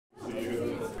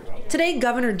Today,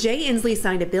 Governor Jay Inslee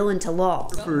signed a bill into law.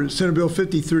 For Senate Bill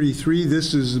 5033,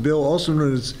 this is the bill also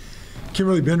known as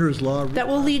Kimberly Bender's law that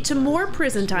will lead to more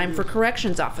prison time for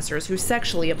corrections officers who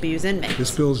sexually abuse inmates.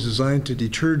 This bill is designed to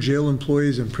deter jail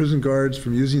employees and prison guards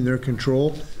from using their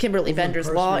control. Kimberly Bender's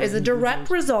law is a direct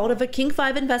result of a King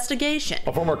 5 investigation.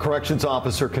 A former corrections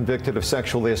officer convicted of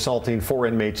sexually assaulting 4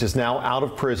 inmates is now out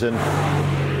of prison.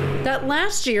 That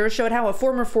last year showed how a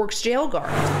former Forks jail guard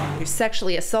who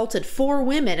sexually assaulted 4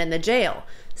 women in the jail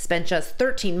spent just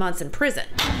 13 months in prison.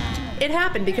 It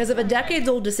happened because of a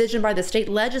decades-old decision by the state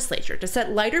legislature to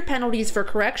set lighter penalties for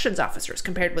corrections officers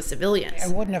compared with civilians. I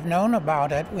wouldn't have known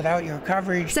about it without your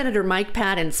coverage. Senator Mike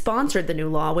Patton sponsored the new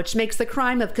law, which makes the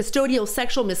crime of custodial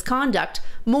sexual misconduct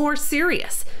more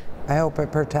serious. I hope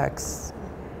it protects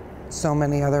so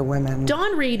many other women.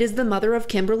 Dawn Reed is the mother of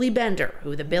Kimberly Bender,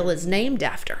 who the bill is named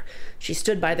after. She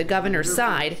stood by the governor's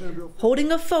side, holding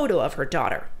a photo of her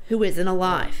daughter, who isn't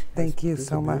alive. Thank you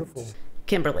so much.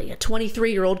 Kimberly, a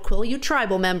 23-year-old Quileute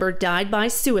tribal member, died by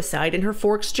suicide in her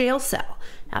Forks jail cell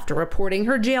after reporting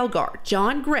her jail guard,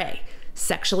 John Gray,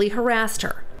 sexually harassed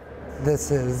her.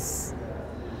 This is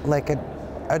like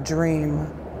a dream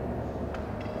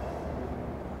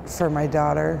for my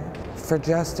daughter, for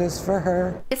justice for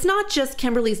her. It's not just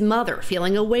Kimberly's mother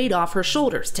feeling a weight off her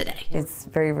shoulders today. It's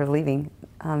very relieving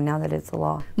now that it's a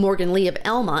law. Morgan Lee of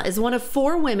Elma is one of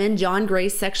 4 women John Gray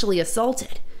sexually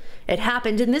assaulted. It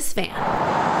happened in this van.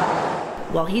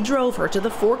 While he drove her to the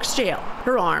Forks jail,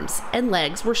 her arms and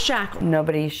legs were shackled.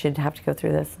 Nobody should have to go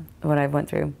through this, what I went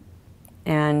through,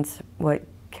 and what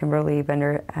Kimberly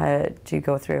Bender had to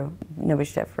go through. Nobody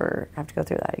should ever have to go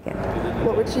through that again.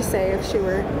 What would she say if she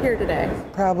were here today?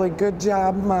 Probably, good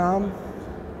job, Mom.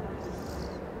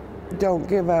 Don't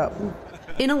give up.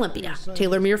 In Olympia,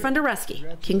 Taylor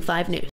Muir-Fundereski, King 5 News.